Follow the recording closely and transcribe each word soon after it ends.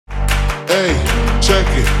Hey, check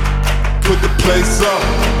it. Put the place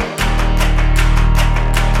up.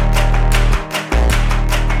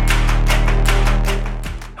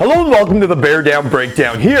 Hello and welcome to the Bear Down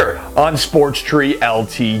Breakdown here on Sports Tree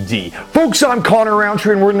LTD. Folks, I'm Connor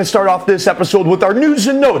Roundtree and we're going to start off this episode with our news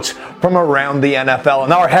and notes from around the NFL.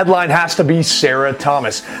 And our headline has to be Sarah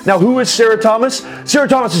Thomas. Now, who is Sarah Thomas? Sarah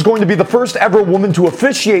Thomas is going to be the first ever woman to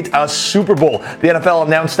officiate a Super Bowl. The NFL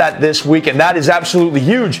announced that this week, and that is absolutely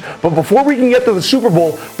huge. But before we can get to the Super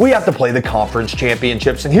Bowl, we have to play the conference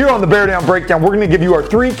championships. And here on the Bear Down Breakdown, we're going to give you our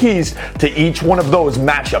three keys to each one of those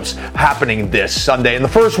matchups happening this Sunday. And the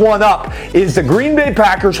first one up is the Green Bay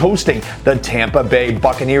Packers hosting the Tampa Bay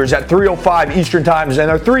Buccaneers at 3:05 Eastern Times. And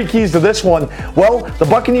our three keys to this one, well, the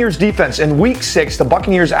Buccaneers defense. In week 6, the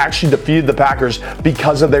Buccaneers actually defeated the Packers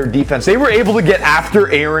because of their defense. They were able to get after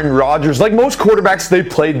Aaron Rodgers. Like most quarterbacks they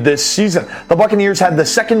played this season, the Buccaneers had the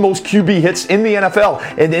second most QB hits in the NFL.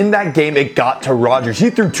 And in that game, it got to Rodgers. He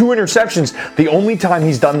threw 2 interceptions, the only time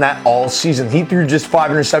he's done that all season. He threw just 5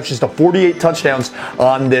 interceptions to 48 touchdowns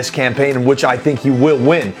on this campaign, in which I think he will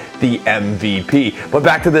win the MVP. But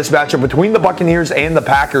back to this matchup between the Buccaneers and the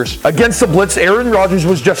Packers. Against the Blitz, Aaron Rodgers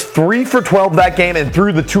was just 3 for 12 that game and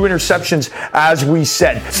threw the 2 interceptions, as we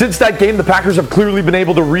said. Since that game, the Packers have clearly been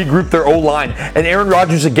able to regroup their O-line. And Aaron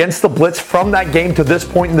Rodgers against the Blitz from that game to this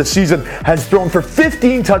point in the season has thrown for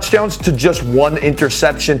 15 touchdowns to just 1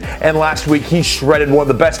 interception. And last week, he shredded one of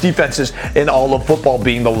the best defenses in all of football,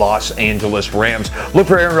 being the Los Angeles Rams. Look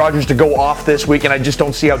for Aaron Rodgers to go off this week, and I just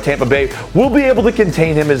don't see how Tampa Bay will be able to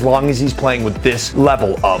contain him as long as he's playing with this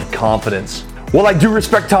level of confidence. While I do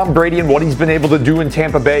respect Tom Brady and what he's been able to do in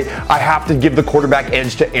Tampa Bay, I have to give the quarterback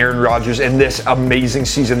edge to Aaron Rodgers in this amazing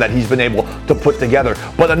season that he's been able to put together.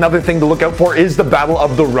 But another thing to look out for is the battle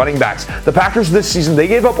of the running backs. The Packers this season, they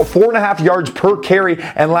gave up 4.5 yards per carry,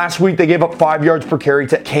 and last week they gave up 5 yards per carry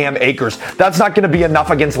to Cam Akers. That's not going to be enough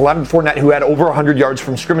against Leonard Fournette, who had over 100 yards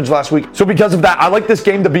from scrimmage last week. So because of that, I like this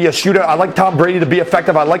game to be a shootout. I like Tom Brady to be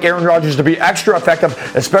effective. I like Aaron Rodgers to be extra effective,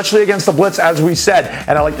 especially against the Blitz, as we said.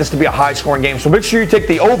 And I like this to be a high-scoring game. So make sure you take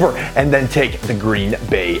the over and then take the Green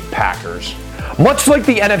Bay Packers. Much like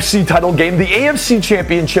the NFC title game, the AFC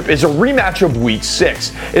Championship is a rematch of Week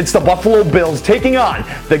 6. It's the Buffalo Bills taking on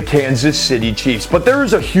the Kansas City Chiefs. But there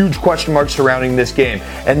is a huge question mark surrounding this game,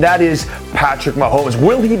 and that is Patrick Mahomes.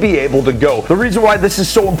 Will he be able to go? The reason why this is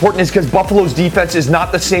so important is because Buffalo's defense is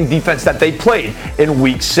not the same defense that they played in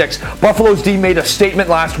Week 6. Buffalo's D made a statement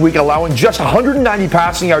last week, allowing just 190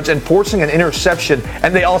 passing yards and forcing an interception,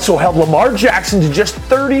 and they also held Lamar Jackson to just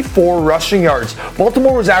 34 rushing yards.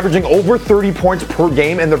 Baltimore was averaging over 30 points per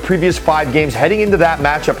game in the previous 5 games heading into that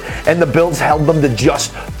matchup, and the Bills held them to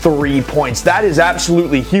just 3 points. That is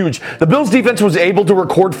absolutely huge. The Bills defense was able to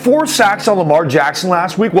record 4 sacks on Lamar Jackson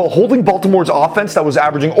last week while holding Baltimore's offense that was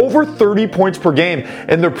averaging over 30 points per game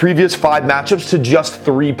in their previous 5 matchups to just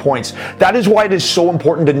 3 points. That is why it is so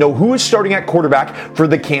important to know who is starting at quarterback for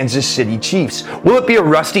the Kansas City Chiefs. Will it be a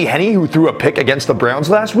Rusty Henney who threw a pick against the Browns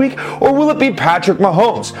last week, or will it be Patrick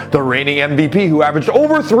Mahomes, the reigning MVP, who averaged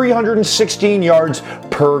over 316 yards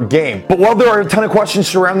per game? But while there are a ton of questions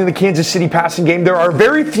surrounding the Kansas City passing game, there are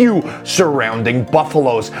very few surrounding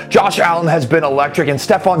Buffalo's. Josh Allen has been electric, and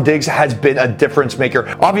Stephon Diggs has been a difference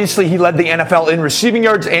maker. Obviously, he led the NFL in receiving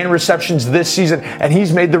yards and receptions this season, and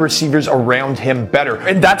he's made the receivers around him better.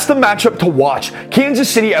 And that's the matchup to watch. Kansas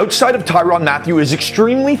City, outside of Tyrann Mathieu, is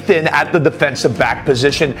extremely thin at the defensive back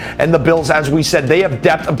position, and the Bills, as we said, they have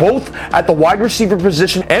depth both at the wide receiver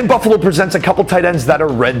position, and Buffalo presents a couple tight ends that are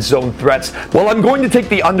red zone threats. Well, I'm going to take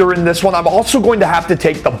the under in this one. I'm also going to have to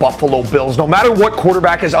take the Buffalo Bills, no matter what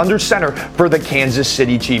quarterback is under center for the Kansas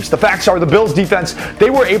City Chiefs. The facts are the Bills defense, they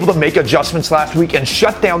were able to make adjustments last week and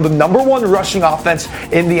shut down the #1 rushing offense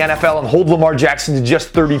in the NFL and hold Lamar Jackson to just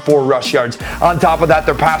 34 rush yards. On top of that,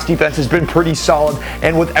 their pass defense has been pretty solid,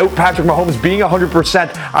 and without Patrick Mahomes being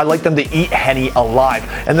 100%, I like them to eat Henney alive.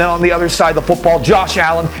 And then on the other side of the football, Josh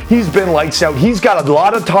Allen, he's been lights out. He's got a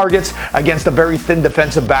lot of targets against a very thin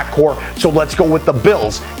defensive back core, so let's go with the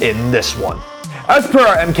Bills in this one. As per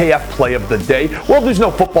our MKF play of the day, well, there's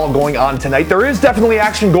no football going on tonight. There is definitely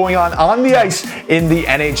action going on the ice in the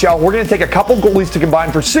NHL. We're going to take a couple goalies to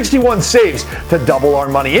combine for 61 saves to double our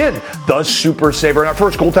money in the Super Saver. And our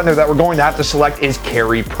first goaltender that we're going to have to select is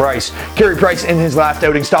Carey Price. Carey Price, in his last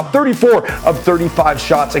outing, stopped 34 of 35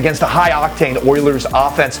 shots against a high-octane Oilers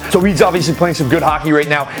offense. So he's obviously playing some good hockey right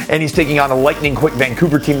now, and he's taking on a lightning-quick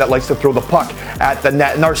Vancouver team that likes to throw the puck at the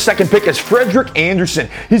net. And our second pick is Frederik Andersen.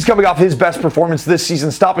 He's coming off his best performance performance this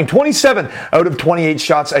season, stopping 27 out of 28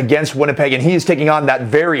 shots against Winnipeg, and he is taking on that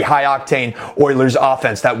very high-octane Oilers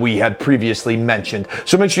offense that we had previously mentioned.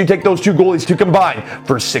 So make sure you take those two goalies to combine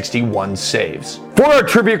for 61 saves. For our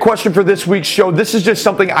trivia question for this week's show, this is just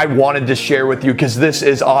something I wanted to share with you because this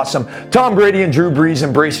is awesome. Tom Brady and Drew Brees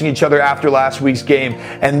embracing each other after last week's game,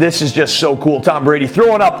 and this is just so cool. Tom Brady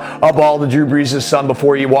throwing up a ball to Drew Brees' son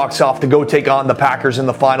before he walks off to go take on the Packers in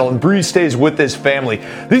the final, and Brees stays with his family.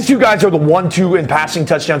 These two guys are the 1-2 in passing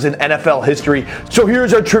touchdowns in NFL history. So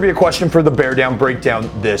here's our trivia question for the Bear Down Breakdown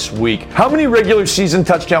this week. How many regular season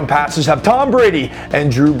touchdown passes have Tom Brady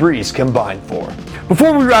and Drew Brees combined for?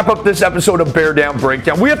 Before we wrap up this episode of Bear Down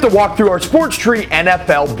Breakdown, we have to walk through our Sports Tree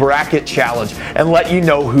NFL Bracket Challenge and let you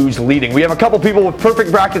know who's leading. We have a couple people with perfect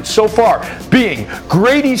brackets so far, being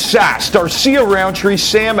Grady Sass, Darcia Roundtree,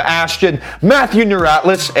 Sam Ashton, Matthew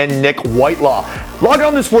Neuratlis, and Nick Whitelaw. Log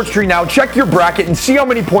on to Sports Tree now, check your bracket, and see how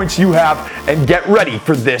many points you have, and get ready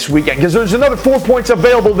for this weekend, because there's another 4 points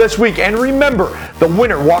available this week. And remember, the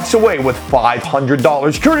winner walks away with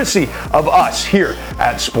 $500, courtesy of us here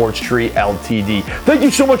at Sports Tree Ltd. Thank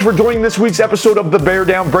you so much for joining this week's episode of the Bear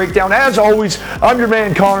Down Breakdown. As always, I'm your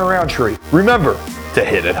man, Connor Roundtree. Remember to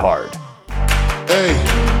hit it hard. Hey,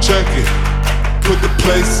 check it. Put the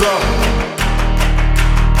place up.